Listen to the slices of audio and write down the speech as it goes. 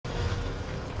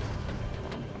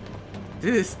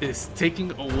This is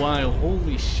taking a while.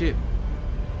 Holy shit.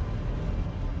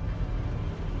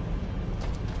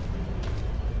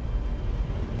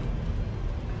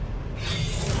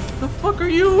 The fuck are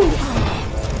you?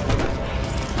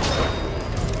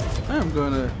 I am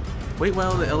gonna wait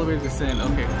while the elevator descends.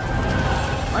 Okay.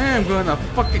 I am gonna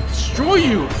fucking destroy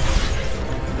you.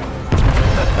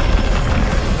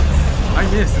 I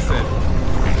missed, it said.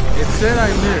 It said I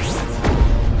missed.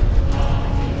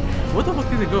 What the fuck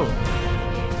did it go?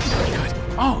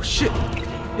 Oh shit.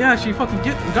 Yeah, she fucking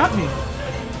got me.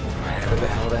 Whatever the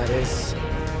hell that is,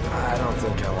 I don't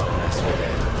think I want to mess with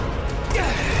it.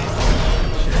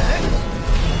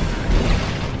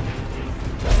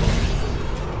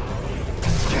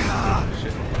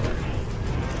 Shit.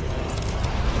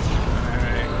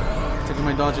 Alright. Taking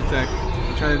my dodge attack.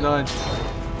 I'm trying to dodge.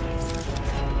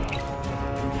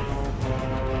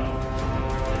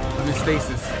 I'm in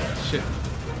stasis. Shit.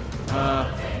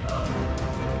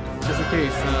 Just in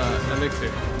case,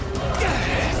 elixir.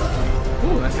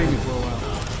 Ooh, that saved me for a while.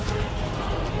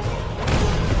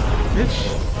 Bitch.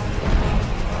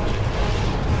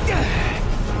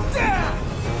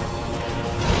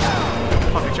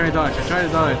 Fuck, I'm trying to dodge. I'm trying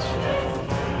to dodge.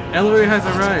 Elevator has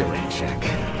arrived. Check.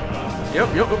 Yep,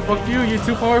 fuck you, you're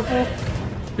too powerful.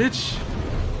 Bitch.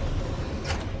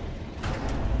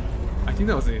 I think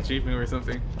that was an achievement or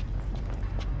something.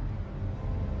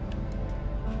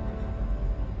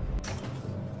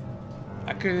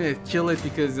 I couldn't kill it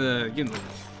because, you know,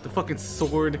 the fucking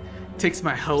sword takes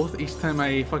my health each time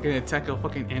I fucking attack a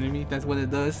fucking enemy. That's what it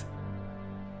does.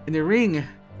 And the ring, I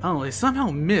don't know, it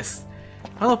somehow missed.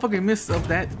 How the fucking miss of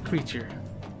that creature?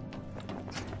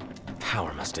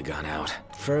 Power must have gone out.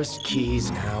 First keys,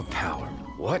 now power.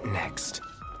 What next?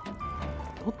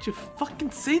 Don't you fucking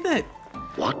say that!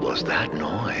 What was that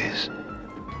noise?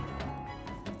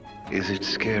 Is it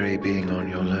scary being on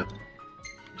your level?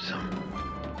 Some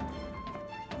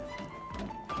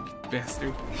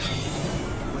Bastard.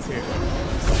 What's here?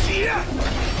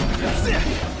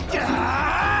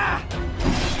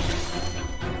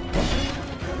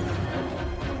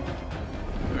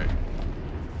 Alright.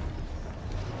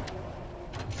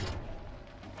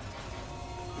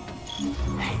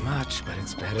 Ain't much, but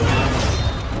it's better.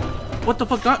 What the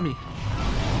fuck got me?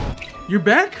 You're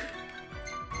back?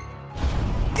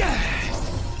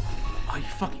 Are you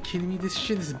fucking kidding me? This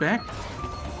shit is back?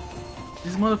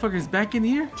 This motherfucker is back in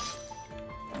here?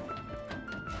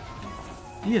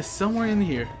 He is somewhere in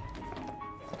here.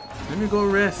 Let me go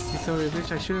rest, you sorry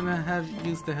bitch. I shouldn't have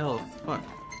used the health. Fuck.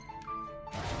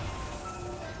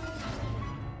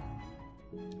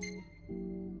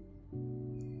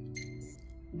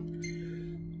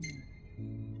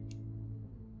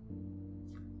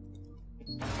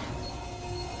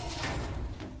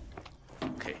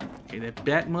 Okay, that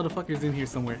bat motherfucker's in here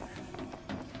somewhere.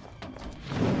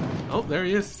 Oh, there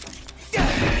he is.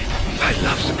 I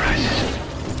love surprises.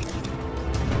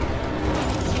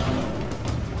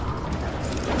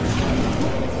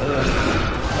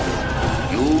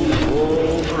 You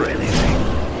fall for anything.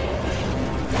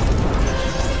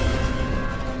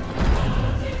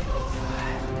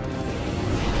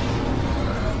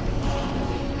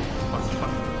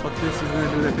 Fuck this, he's gonna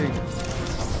do that thing.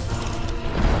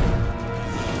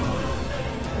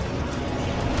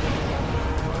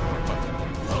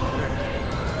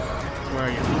 Where are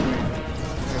you?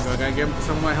 There we go, I gotta get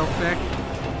some of my health back.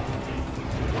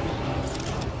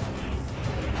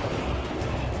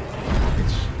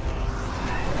 Bitch.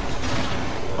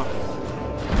 Fuck.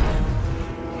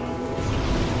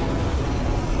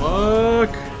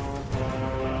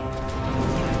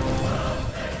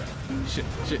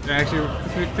 Shit, I actually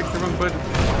fixed the wrong button.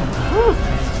 Woo!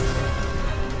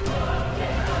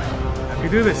 I can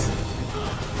do this.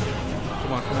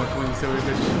 Come on, you silly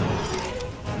bitch.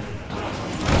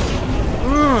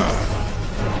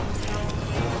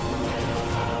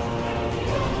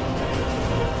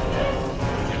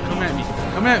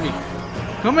 Come at me!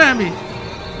 Come at me!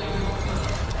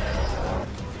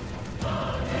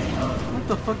 What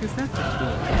the fuck is that bitch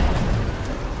doing?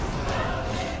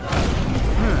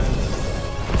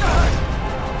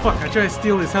 Fuck, I tried to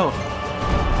steal his health.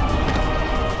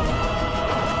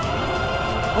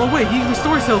 Oh wait, he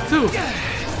restores health too!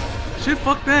 Shit,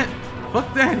 fuck that!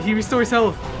 Fuck that, he restores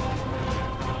health!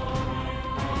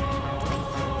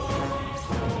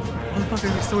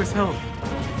 Motherfucker restores health.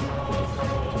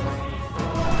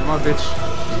 Come on, bitch.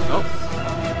 Oh.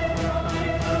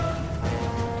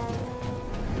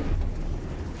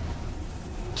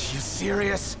 You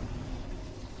serious?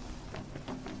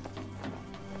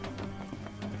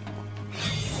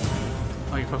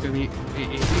 Oh, you fucking me.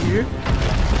 Is he here?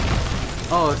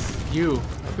 Oh, it's You.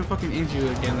 I could fucking end you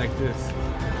again like this.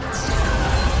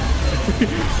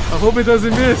 I hope it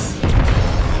doesn't miss.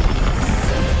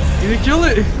 Did he kill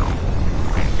it?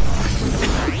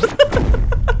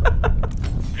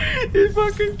 He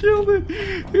fucking killed it.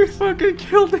 He fucking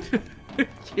killed it.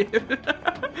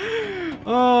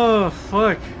 Oh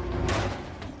fuck!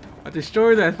 I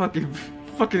destroyed that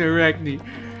fucking Arachne.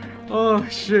 Oh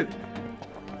shit!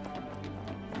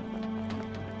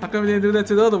 How come they didn't do that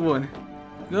to the other one?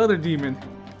 The other demon,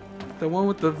 the one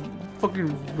with the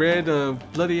fucking red,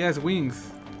 bloody ass wings.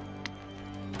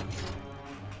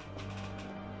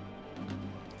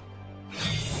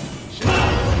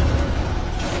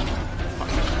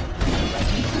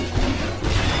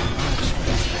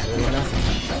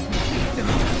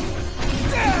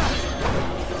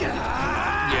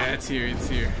 It's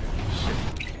here.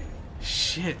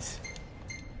 Shit.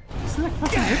 It's like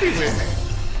fucking everywhere.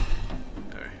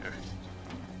 Alright.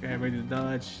 Okay, ready to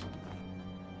dodge.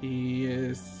 He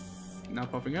is not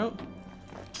popping out.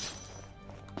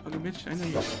 Fucking bitch, I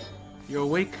know you're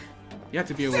awake. You have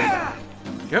to be awake.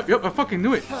 Yep, I fucking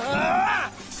knew it.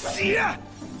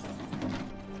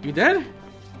 You dead?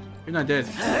 You're not dead.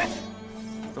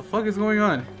 What the fuck is going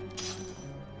on?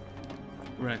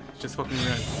 Run. Just fucking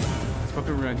run. Just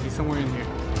fucking run. He's somewhere in here.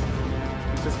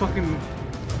 Just fucking...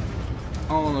 I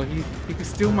don't know. He can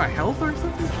steal my health or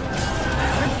something?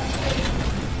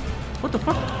 What the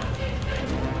fuck?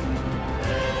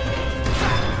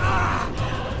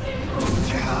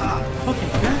 Fucking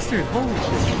bastard. Holy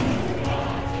shit.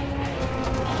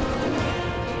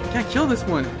 Can't kill this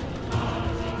one.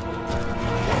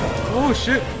 Oh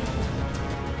shit.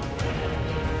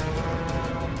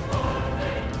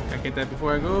 Gotta get that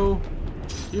before I go.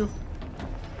 You.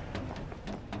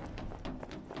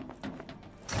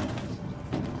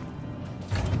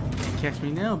 Catch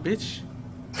me now, bitch.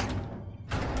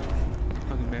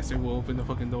 Fucking bastard will open the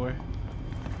fucking door.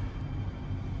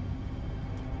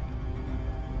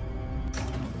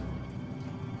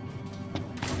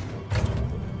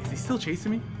 Is he still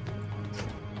chasing me?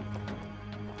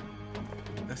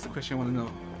 That's the question I want to know.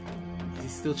 Is he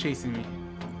still chasing me?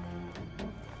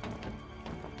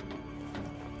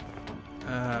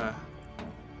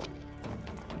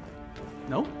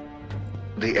 No?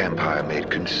 The Empire made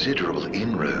considerable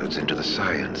inroads into the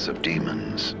science of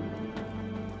demons.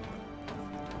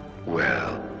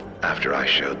 Well, after I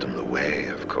showed them the way,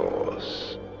 of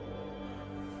course.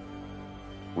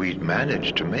 We'd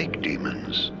managed to make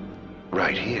demons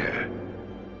right here.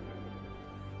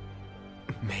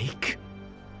 Make?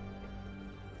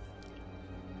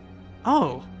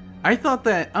 Oh, I thought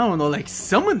that, I don't know, like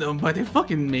summoned them, but they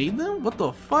fucking made them? What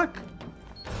the fuck?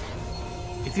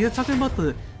 Is he talking about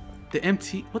the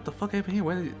MT? What the fuck happened here?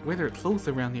 Why are there clothes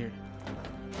around here?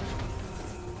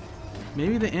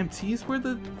 Maybe the MTs were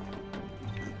the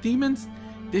demons?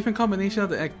 Different combination of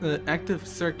the active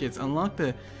circuits unlock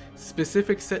the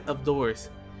specific set of doors.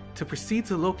 To proceed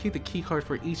to locate the keycard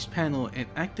for each panel and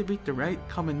activate the right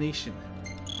combination.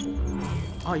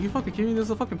 Oh, you fucking kidding me? There's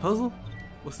a fucking puzzle?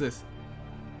 What's this?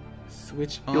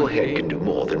 Switch on. Your head can do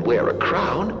more than wear a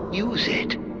crown. Use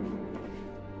it.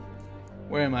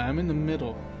 Where am I? I'm in the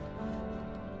middle.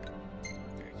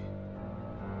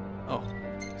 Oh,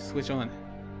 switch on.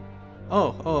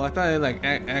 Oh, I thought I like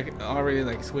already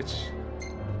like switch.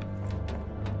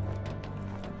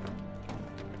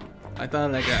 I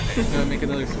thought like it's gonna make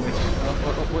another switch.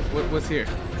 Oh, what's here?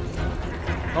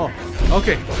 Oh,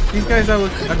 okay. These guys I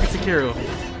can take care of.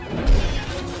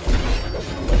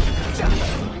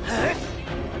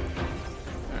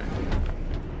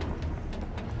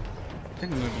 I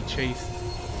think I'm gonna be chased.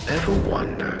 Ever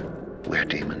wonder where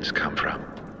demons come from?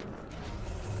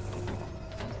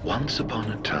 Once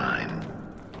upon a time,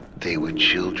 they were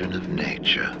children of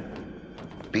nature,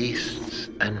 beasts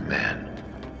and men.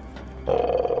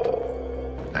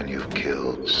 Oh, and you've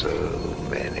killed so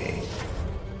many.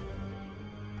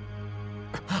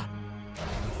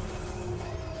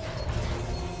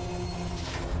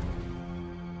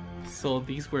 So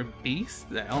these were beasts?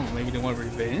 I don't know, maybe they want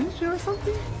revenge or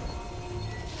something?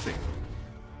 Let's see.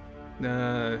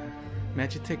 The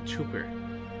Magitech Trooper.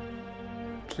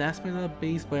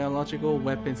 Plasmida-based biological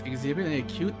weapons exhibit an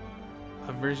acute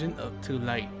aversion to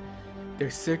light. Their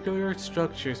circular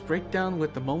structures break down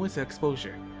with the moment's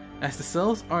exposure. As the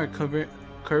cells are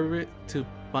converted to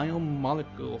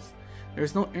biomolecules, there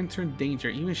is no internal danger,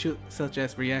 even should such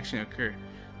as reaction occur.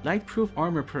 Light-proof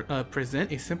armor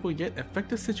present a simple yet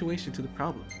effective situation to the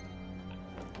problem.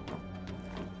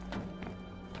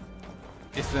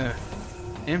 It's the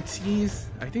MTs.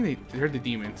 I think they're the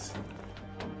demons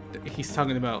that he's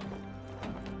talking about.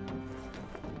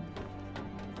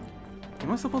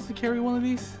 Am I supposed to carry one of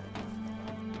these?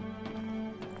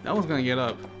 That one's gonna get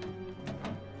up.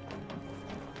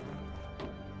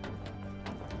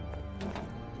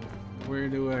 Where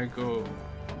do I go?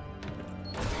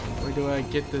 Where do I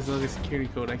get this other security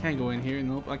code? I can't go in here.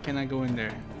 Nope, I cannot go in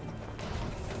there.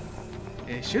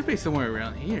 It should be somewhere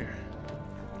around here.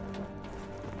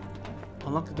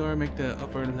 Unlock the door, make the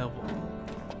upper level.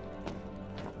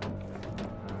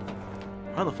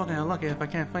 How the fuck can I unlock it if I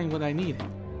can't find what I need?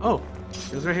 Oh,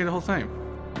 it was right here the whole time.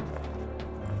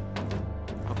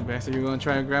 Fucking bastard, you're gonna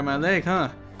try and grab my leg, huh?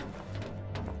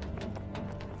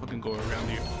 Fucking go around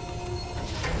here.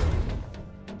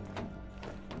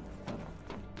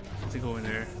 To go in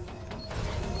there.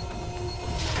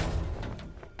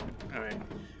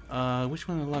 Alright. Which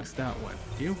one unlocks that one?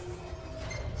 You?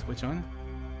 Switch on?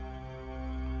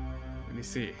 Let me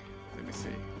see. Let me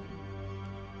see.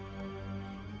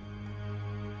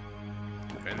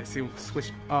 Okay, let's see.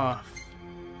 Switch off.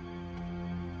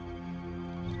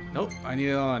 Nope, I need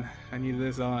it on. I need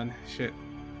this on. Shit.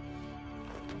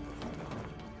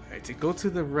 Alright, to go to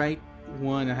the right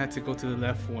one, I had to go to the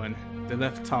left one. The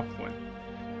left top one.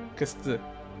 Because the...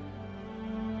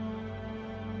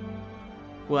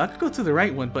 Well, I could go to the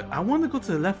right one, but I want to go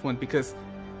to the left one because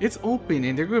it's open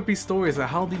and there are going to be stories of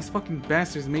how these fucking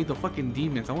bastards made the fucking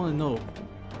demons. I want to know.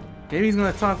 Maybe he's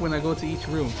going to talk when I go to each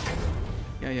room.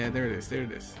 Yeah, there it is. There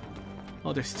it is.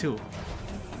 Oh, there's two.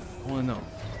 I want to know.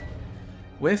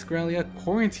 West Gralea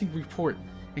quarantine report.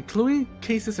 Including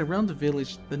cases around the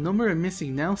village, the number of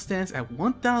missing now stands at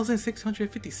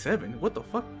 1,657. What the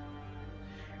fuck?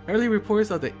 Early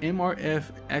reports of the MRF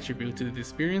attribute to the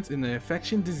disappearance in the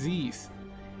infection disease.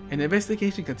 An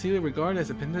investigation continued regarded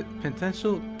as a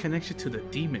potential connection to the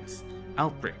demons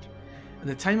outbreak. At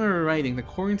the time of writing, the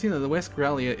quarantine of the West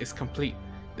Gralea is complete.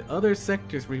 The other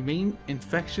sectors remain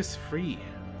infectious free.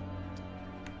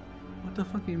 What the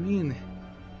fuck do you mean?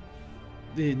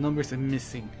 The numbers are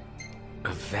missing.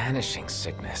 A vanishing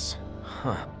sickness.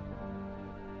 Huh.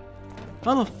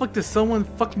 How the fuck does someone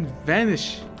fucking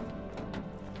vanish?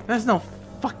 That's no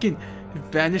fucking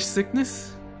vanish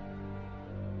sickness.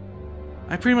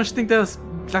 I pretty much think that's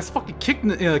fucking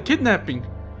kidnapping.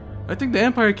 I think the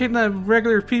Empire kidnapped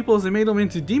regular peoples and made them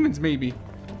into demons, maybe.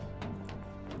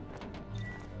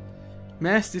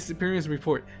 Mass disappearance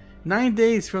report. 9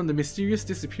 days from the mysterious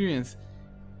disappearance,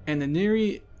 and the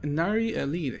Nari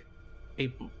elite,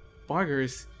 a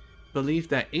Bargers, believed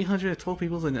that 812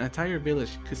 people in the entire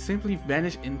village could simply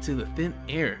vanish into the thin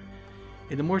air.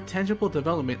 In the more tangible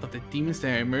development of the demons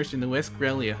that emerged in the West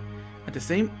Gralea, at the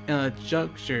same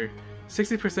juncture,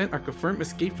 60% are confirmed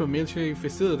escape from military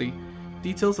facility.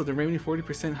 Details of the remaining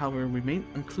 40%, however, remain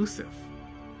inclusive.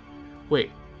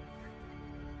 Wait.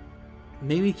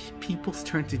 Maybe people's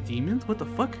turn to demons? What the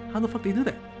fuck? How the fuck they do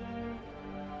that?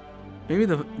 Maybe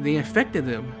they infected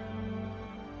them.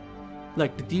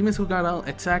 Like the demons who got out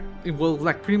attacked, well,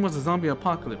 like pretty much a zombie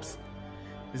apocalypse.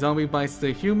 The zombie bites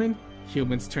the human,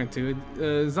 humans turn to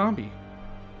a zombie.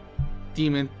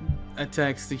 Demon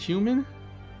attacks the human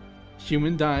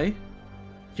die,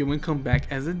 human come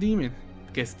back as a demon.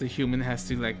 Guess the human has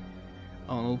to like,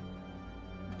 I don't know,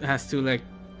 has to like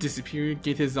disappear,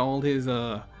 get all his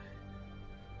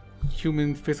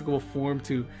human physical form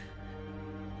to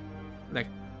like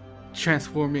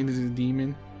transform into the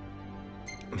demon.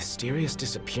 Mysterious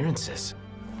disappearances.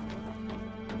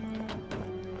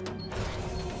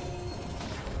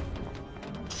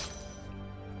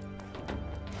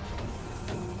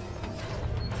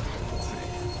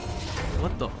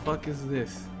 What the fuck is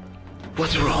this?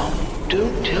 What's wrong?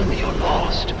 Don't tell me you're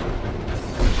lost.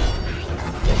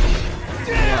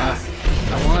 Yeah,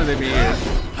 I wanted to be here.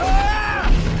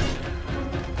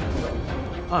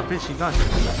 Oh, bitch, she got you.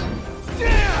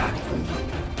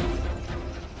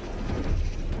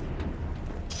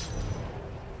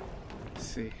 Let's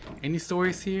see. Any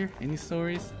stories here? Any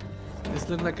stories? This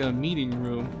looks like a meeting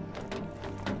room.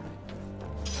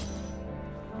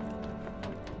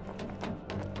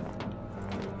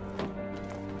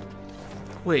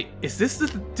 Wait, is this the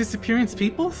disappearance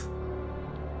peoples?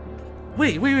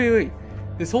 Wait.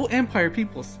 This whole empire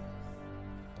peoples.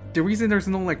 The reason there's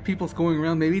no like peoples going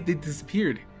around, maybe they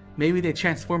disappeared. Maybe they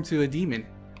transformed to a demon.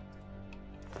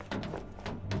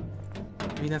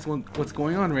 Maybe that's what's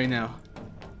going on right now.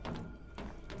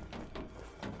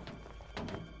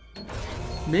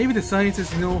 Maybe the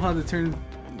scientists know how to turn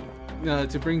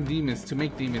to bring demons, to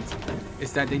make demons.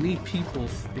 Is that they need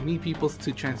peoples. They need peoples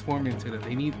to transform into them.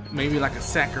 They need maybe like a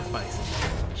sacrifice.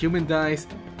 Human dies,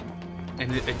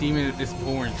 and a demon is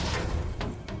born.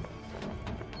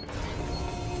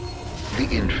 The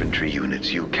infantry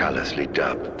units you callously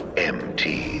dub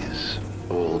MTs.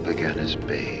 All began as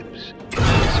babes in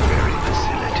this very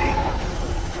facility.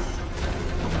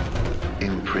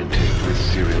 Imprinted with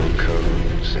serial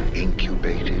codes and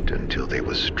incubated until they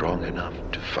were strong enough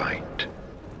to fight.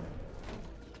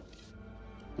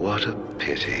 What a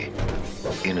pity.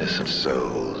 Innocent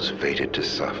souls fated to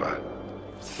suffer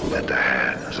at the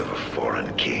hands of a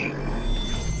foreign king.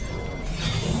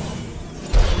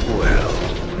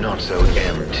 Well, not so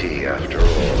empty after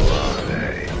all, are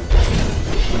they?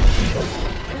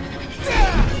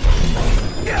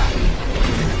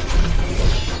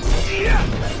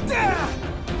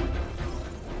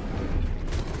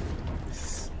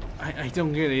 I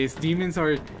don't get it. Is demons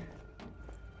are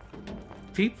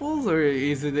peoples, or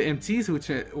is it the MTs which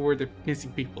were the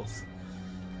missing peoples?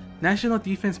 National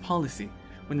Defense Policy.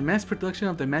 When the mass production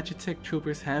of the Magitech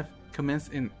troopers have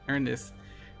commenced in earnest,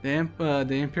 the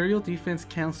Imperial Defense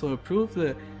Council approved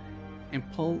the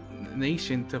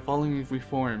implementation to following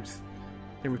reforms: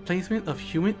 the replacement of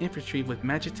human infantry with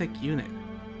Magitech unit,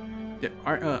 the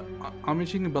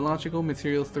armaging biological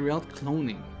materials throughout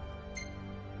cloning.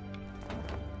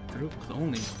 Through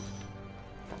cloning.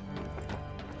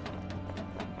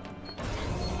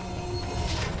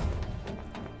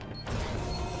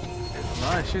 There's a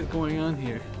lot of shit going on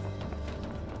here.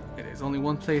 Okay, there's only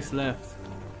one place left.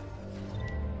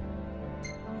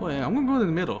 Wait, I'm gonna go to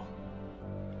the middle.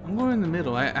 I'm going in the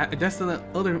middle. That's the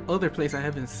other place I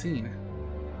haven't seen.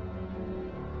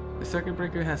 The circuit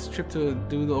breaker has tripped to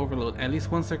do the overload. At least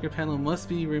one circuit panel must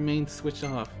be remained switched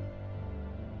off.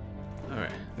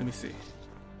 Alright, let me see.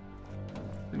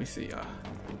 Let me see.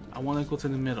 I want to go to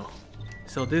the middle.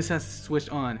 So this has to switch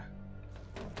on.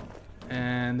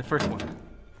 And the first one.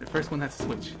 The first one has to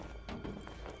switch.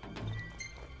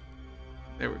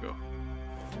 There we go.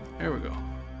 There we go.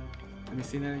 Let me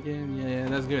see that again. Yeah,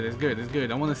 that's good. That's good. That's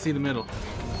good. I want to see the middle.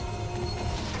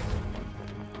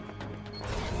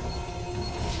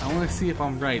 I want to see if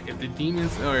I'm right. If the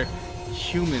demons are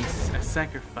humans as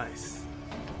sacrifice.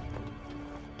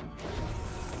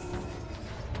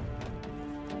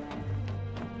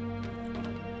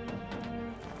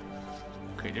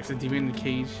 Okay, there's a demon in the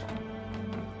cage.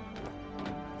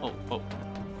 Oh.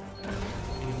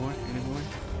 Any more?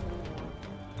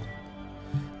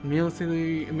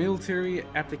 Military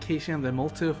application of the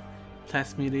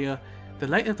multiplasmedia. The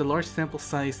light of the large sample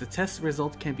size, the test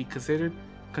result can be considered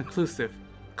conclusive.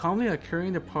 Commonly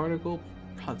occurring the particle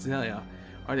progeria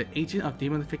are the agent of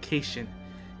demonification.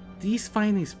 These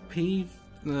findings pave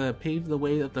the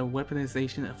way of the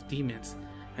weaponization of demons,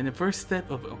 and the first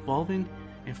step of evolving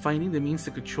and finding the means to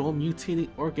control mutated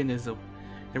organism.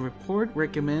 The report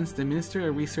recommends the Minister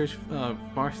of Research,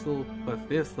 Marcel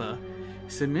Bethesda,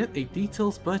 submit a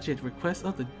detailed budget request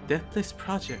of the Deathless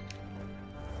Project.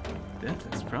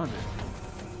 Deathless Project?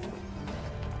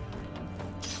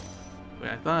 Wait,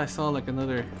 I thought I saw like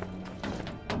another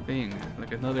thing,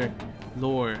 like another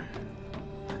lore.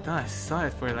 I thought I saw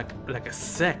it for like a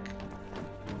sec.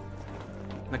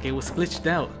 Like it was glitched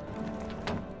out.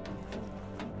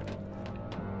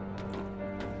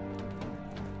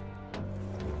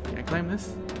 Can I climb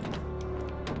this?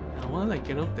 I wanna like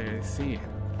get up there and see.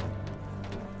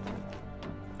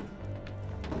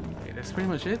 Okay, that's pretty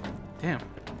much it? Damn.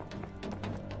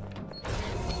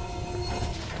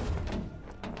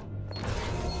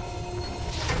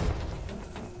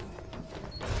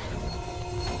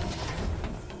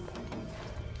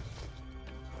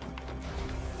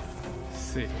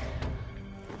 See.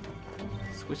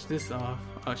 Switch this off.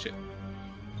 Oh shit.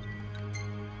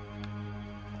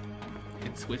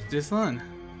 And switch this on.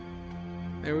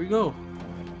 There we go.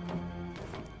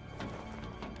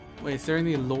 Wait, is there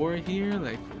any lore here?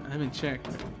 Like, I haven't checked.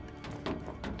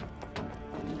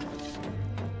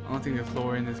 I don't think there's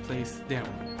lore in this place. Damn.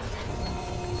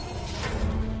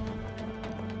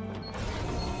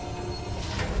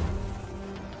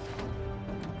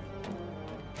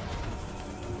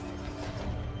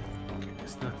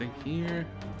 Nothing here.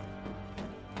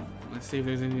 Let's see if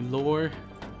there's any lore.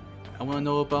 I want to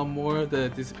know about more of the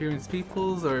disappearance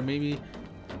peoples, or maybe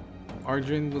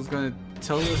Ardrin was gonna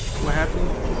tell us what happened.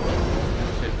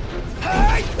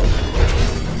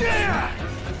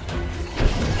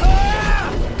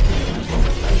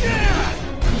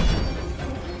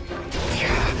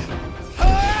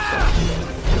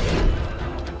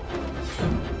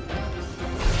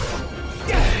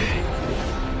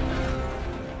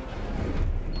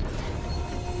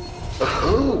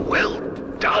 Oh, well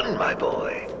done, my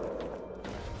boy.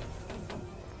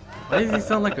 Why does he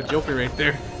sound like a Joker right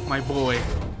there? My boy.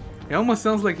 It almost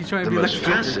sounds like he's trying to The be like most a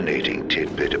Joker. fascinating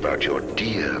tidbit about your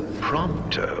dear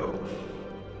Prompto.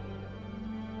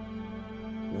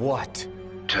 What?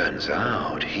 Turns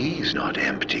out he's not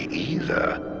empty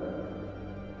either.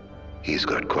 He's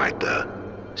got quite the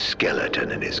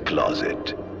skeleton in his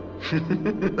closet.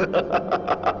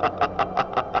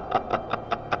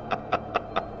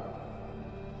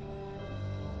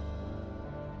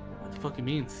 What the fuck it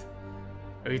means?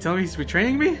 Are you telling me he's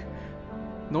betraying me?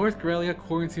 North Grelia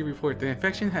quarantine report. The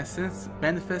infection has since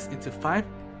manifested into 5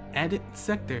 added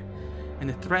sector, and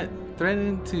the threat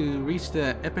threatened to reach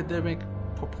the epidemic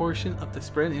proportion of the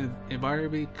spread in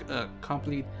environment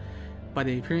complete by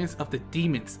the appearance of the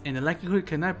demons, and the likelihood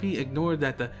cannot be ignored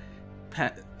that the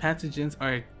pathogens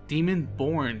are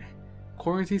demon-born.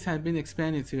 Quarantines have been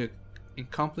expanded to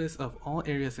encompass of all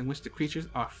areas in which the creatures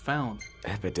are found.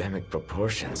 Epidemic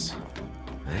proportions.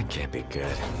 That can't be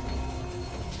good.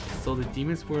 So the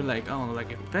demons were like, I don't know,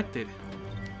 like infected.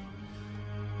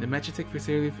 The Magitek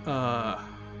facility,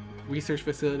 research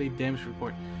facility damage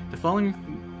report.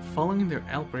 Following their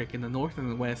outbreak in the north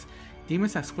and the west,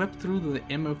 demons have swept through the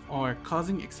MFR,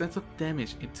 causing extensive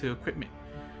damage to equipment.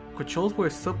 Controls were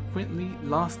subsequently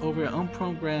lost over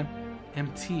unprogrammed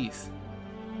MTs,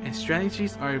 and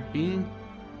strategies are being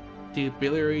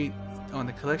debilitated on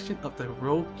the collection of the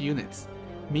rogue units.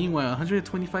 Meanwhile,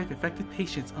 125 infected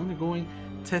patients undergoing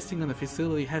testing on the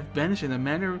facility have vanished in a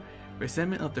manner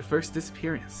resembling of the first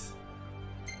disappearance.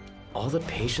 All the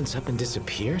patients up and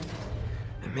disappeared?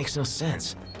 That makes no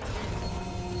sense.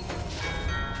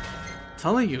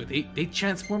 Telling you, they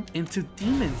transformed into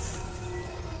demons.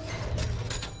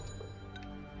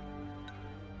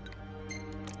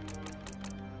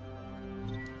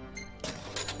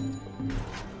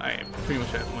 I pretty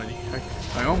much have money.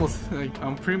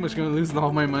 I'm pretty much gonna lose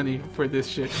all my money for this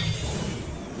shit.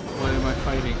 What am I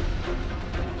fighting?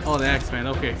 Oh, the X-Man,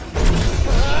 okay.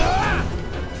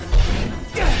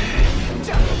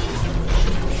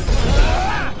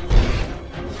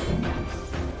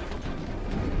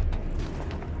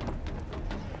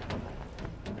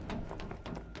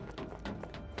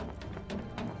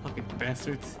 Fucking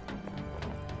bastards.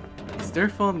 It's their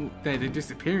fault that they're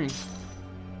disappearing.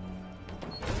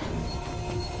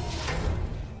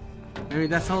 Maybe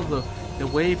that's how the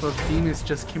wave of demons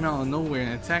just came out of nowhere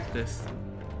and attacked us.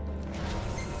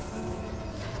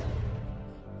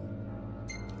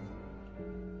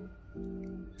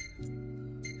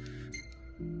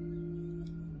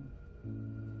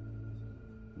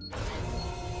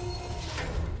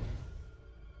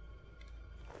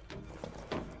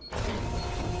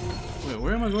 Wait,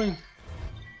 where am I going?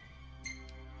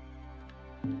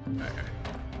 Alright.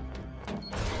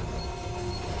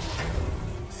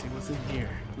 See what's in here.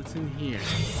 What's in here?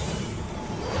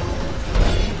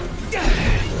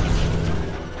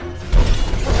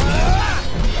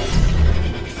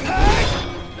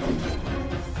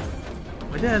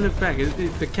 Why did I look back?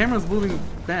 The camera's moving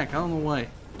back. I don't know why.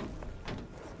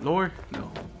 Lower?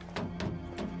 No.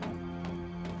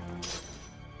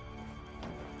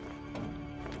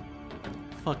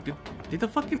 Fuck, did the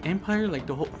fucking Empire, like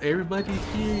the whole everybody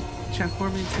here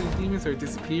transform into demons or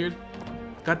disappeared?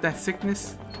 Got that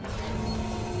sickness?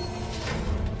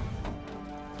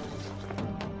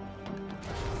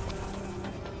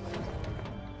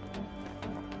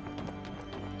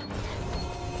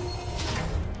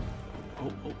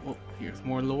 Oh, here's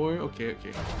more lore. Okay.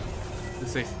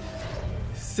 This says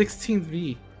 16th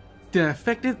V. The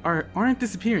infected aren't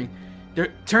disappearing.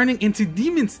 They're turning into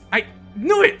demons. I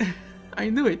knew it! I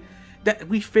knew it. That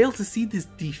we failed to see this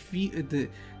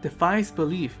defies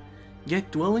belief.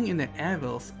 Yet dwelling in the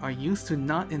Avils are used to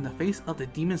not in the face of the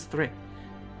demon's threat.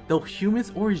 Though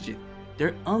humans' origin,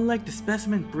 they're unlike the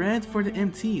specimen bred for the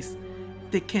MTs.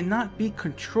 They cannot be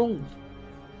controlled.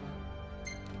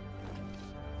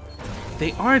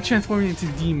 They are transforming into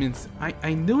demons.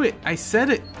 I knew it. I said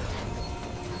it.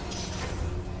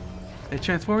 They're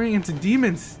transforming into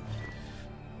demons.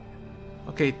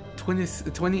 Okay,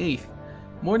 28th.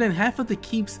 More than half of the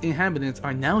keep's inhabitants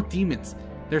are now demons.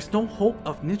 There's no hope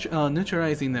of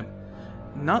neutralizing them.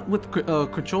 Not with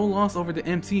control loss over the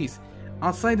MTs.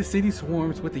 Outside the city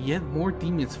swarms with yet more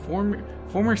demons,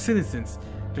 former citizens.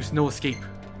 There's no escape.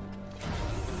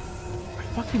 I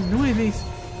fucking knew it.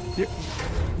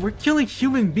 We're killing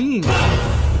human beings.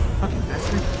 Fucking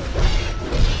bastard.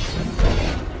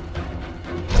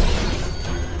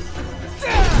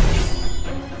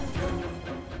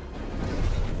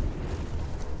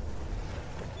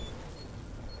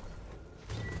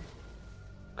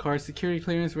 Card security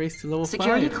clearance raised to level 5.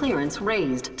 Security clearance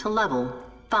raised to level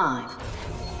 5.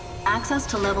 Access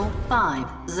to level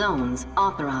 5 zones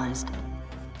authorized.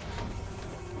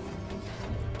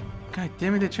 God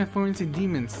damn it, they transform into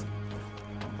demons.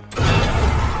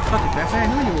 Fucking bastard, I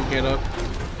knew you would get up.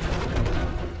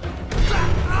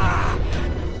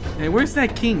 Hey, where's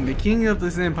that king? The king of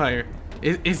this empire.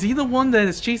 Is he the one that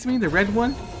is chasing me? The red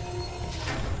one?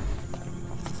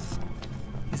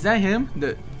 Is that him?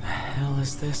 The hell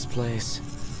is this place?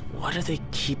 What are they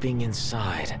keeping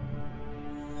inside?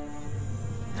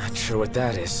 Not sure what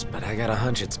that is, but I got a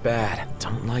hunch it's bad.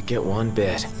 Don't like it one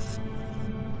bit.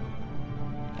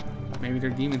 Maybe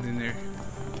there are demons in there.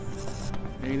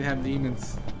 Maybe they have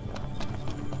demons.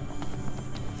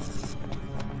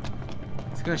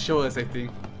 It's gonna show us, I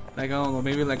think. Like, I don't know,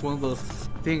 maybe like one of those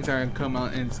things are gonna come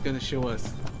out and it's gonna show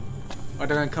us. Or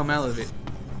they're gonna come out of it.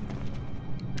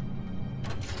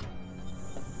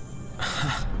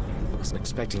 Wasn't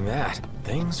expecting that.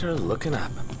 Things are looking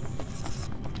up.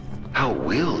 How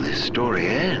will this story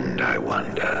end, I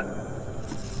wonder?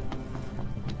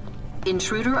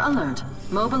 Intruder alert.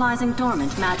 Mobilizing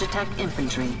dormant Magitech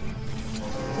infantry.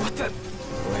 What the?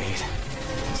 Wait.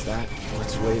 Is that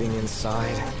what's waiting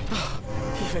inside?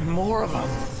 Even more of them.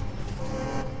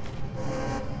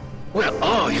 Where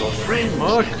are your friends?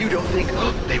 Fuck. You don't think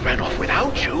they ran off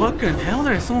without you? Fucking hell,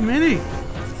 there's so many!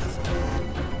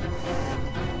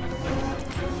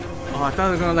 Oh, I thought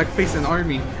I was gonna like face an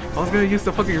army. I was gonna use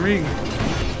the fucking ring.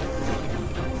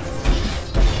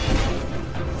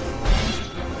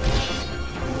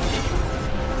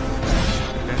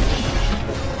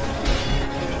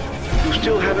 You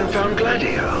still haven't found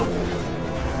Gladio?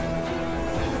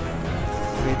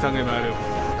 What are you talking about, him?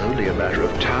 Only a matter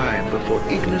of time before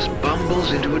Ignis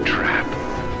bumbles into a trap.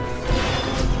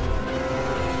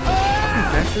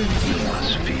 You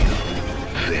must feel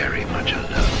very much alone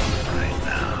right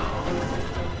now.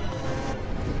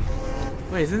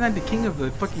 Wait, isn't that the king of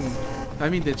the fucking... I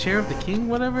mean, the chair of the king,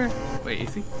 whatever? Wait,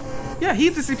 is he? Yeah,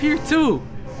 he disappeared too!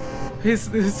 His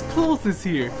clothes is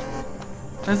here.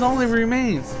 That's all that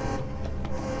remains.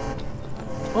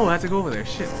 Oh, I have to go over there.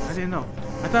 Shit, I didn't know.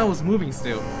 I thought it was moving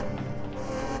still.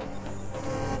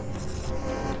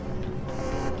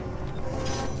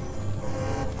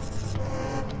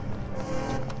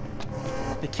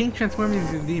 The king transformed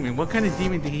into a demon. What kind of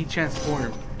demon did he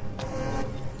transform?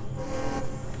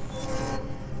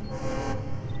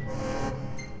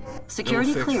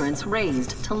 Security Level 6. clearance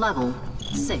raised to level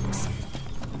 6.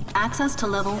 Access to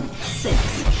level 6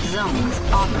 zones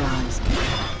authorized.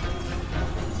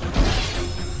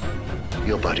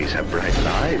 Your buddies have bright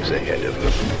lives ahead of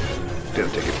them.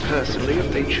 Don't take it personally if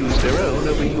they choose their own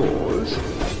over yours.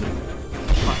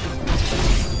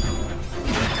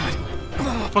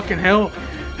 Fucking hell.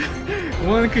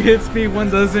 One hits me, one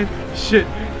doesn't. Shit.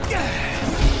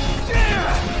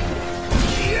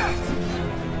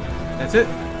 That's it?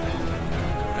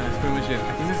 That's pretty much it.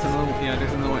 I think there's another one. Yeah,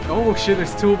 there's another one. Oh shit,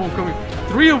 there's 2 of them coming.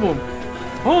 3 of them!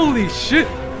 Holy shit!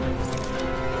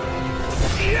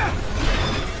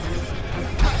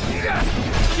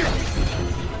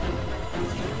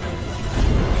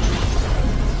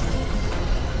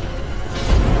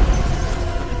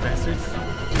 Bastards.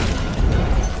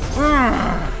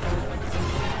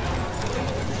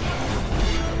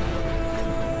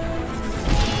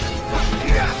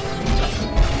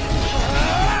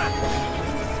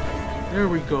 There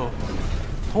we go.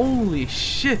 Holy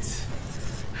shit!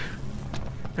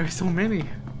 There's so many.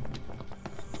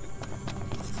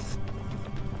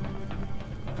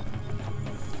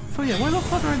 So yeah, where the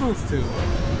fuck are those 2?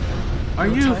 Are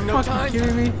you fucking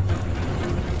kidding me?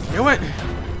 You know what?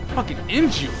 Fucking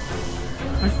end you!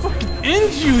 I fucking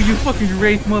end you, you fucking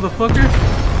wraith motherfucker!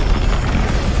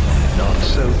 Not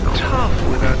so tough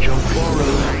without your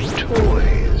borrowed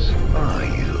toys, are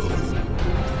you?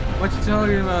 What you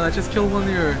talking about? I just killed one of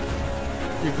your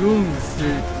goons,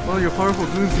 one of your powerful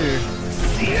goons here.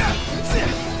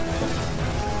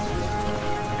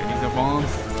 Okay, these are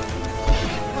bombs.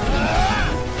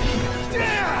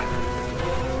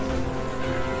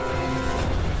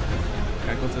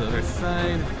 Gotta go to the other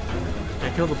side.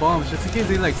 Gotta kill the bombs just in case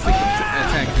they like sneak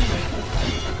attack me.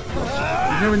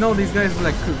 You never know, these guys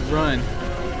like could run.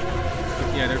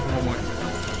 Yeah, there's one more.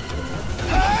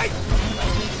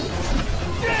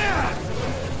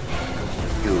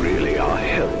 You really are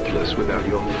helpless without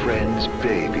your friends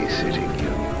babysitting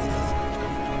you.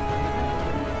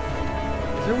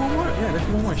 Is there one more? Yeah, there's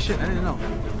one more. Shit, I didn't know.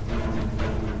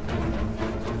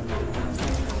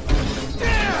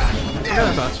 I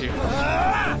forgot about you.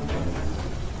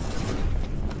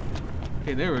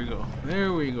 Okay, there we go.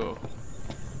 There we go.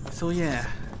 So yeah.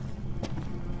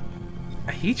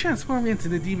 He transformed into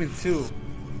the demon too.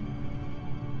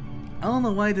 I don't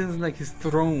know why it doesn't like his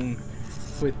throne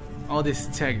with all this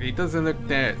tech. It doesn't look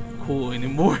that cool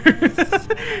anymore.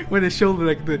 When they show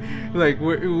like the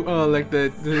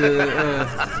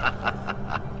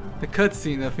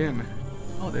cutscene of him.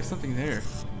 Oh, there's something there.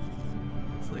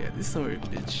 Look at this sword,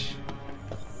 bitch.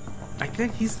 I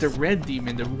think he's the red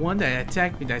demon, the one that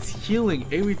attacked me that's healing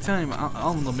every time. I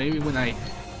don't know, maybe when I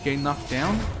get knocked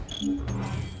down?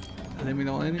 Let me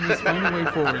know enemies find a way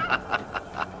forward.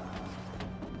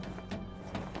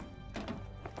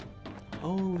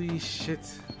 Holy shit.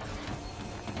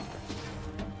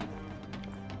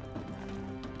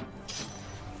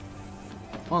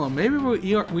 Oh no, maybe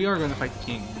we are gonna fight the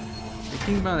king. The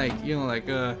king about like, you know, like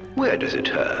Where does it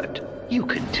hurt? You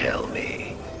can tell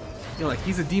me. you know, like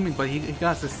he's a demon but he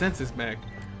got his senses back.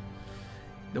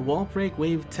 The wall break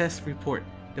wave test report.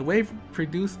 The wave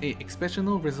produced a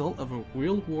exceptional result of a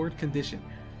real world condition,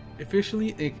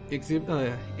 officially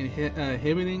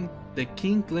inhibiting the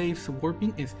King Glaive's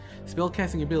warping and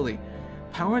spellcasting ability.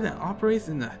 Power that operates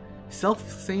in the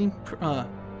self-same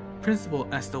principle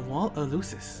as the Wall of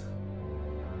Lucis.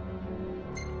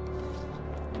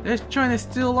 They're trying to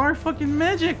steal our fucking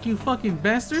magic, you fucking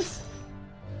bastards!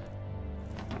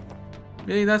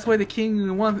 Maybe that's why the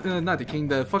king wants, not the king,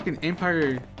 the fucking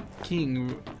Empire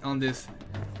King on this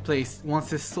place wants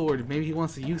his sword. Maybe he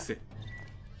wants to use it.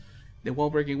 The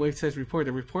wall-breaking wave test report.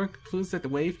 The report concludes that the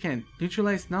wave can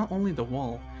neutralize not only the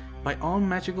wall, but all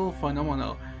magical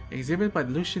phenomena exhibited by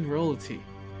Lucian royalty.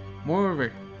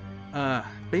 Moreover,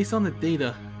 based on the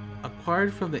data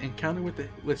acquired from the encounter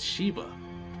with Shiva,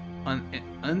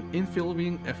 an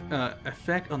infiltrating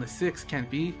effect on the Six can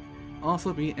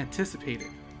also be anticipated.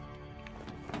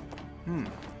 In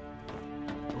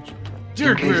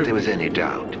case there was any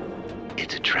doubt,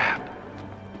 it's a trap.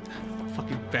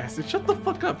 Fucking bastard! Shut the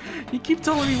fuck up! You keep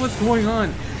telling me what's going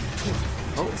on.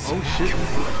 Oh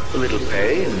shit! A little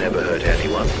pay and never hurt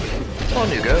anyone. On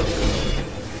you go.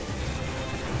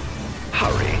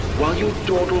 Hurry, while you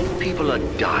dawdle people are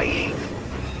dying.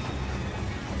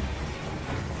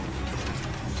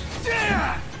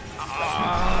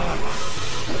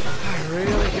 I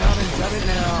really got him done it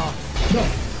now. No,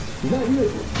 is that you?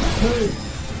 Hey,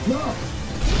 no.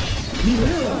 You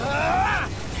hear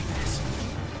us?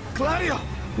 Gladio!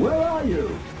 Where are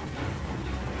you?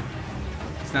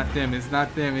 It's not them. It's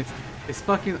not them. It's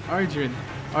fucking Arjun.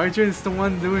 Arjun's the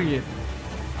one doing it.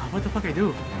 Oh, what the fuck I do?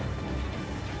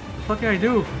 The fuck I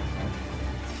do?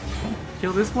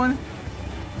 Kill this one?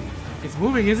 It's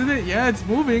moving, isn't it? Yeah, it's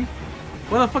moving.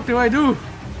 What the fuck do I do?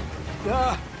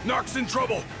 Nox in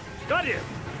trouble. Got him.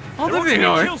 Oh, There ought there to they be a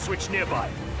are. kill switch nearby.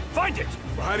 Find it.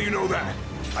 Well, how do you know that?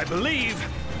 I believe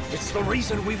it's the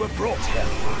reason we were brought here.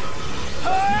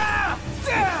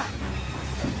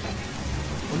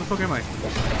 Where the fuck am I?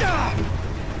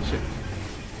 Shit.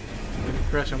 I'm gonna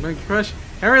crash. I'm gonna crash.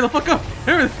 Hurry the fuck up!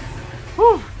 Hurry!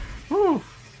 Whew! Whew!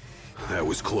 That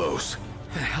was close.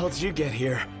 How'd you get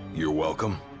here? You're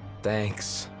welcome.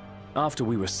 Thanks. After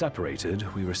we were separated,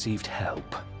 we received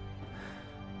help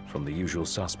from the usual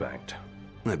suspect.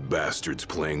 That bastard's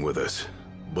playing with us.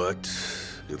 But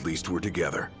at least we're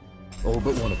together. All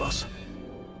but one of us.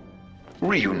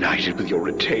 Reunited with your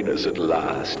retainers at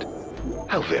last.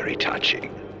 How very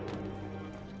touching.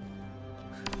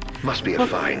 Must be a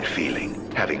fine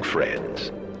feeling, having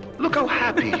friends. Look how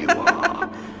happy you are.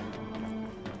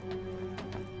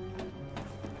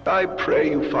 I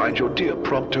pray you find your dear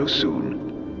Prompto soon.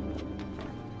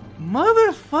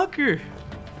 Motherfucker!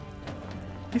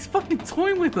 He's fucking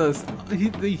toying with us.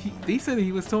 They said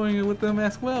he was toying with them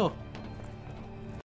as well.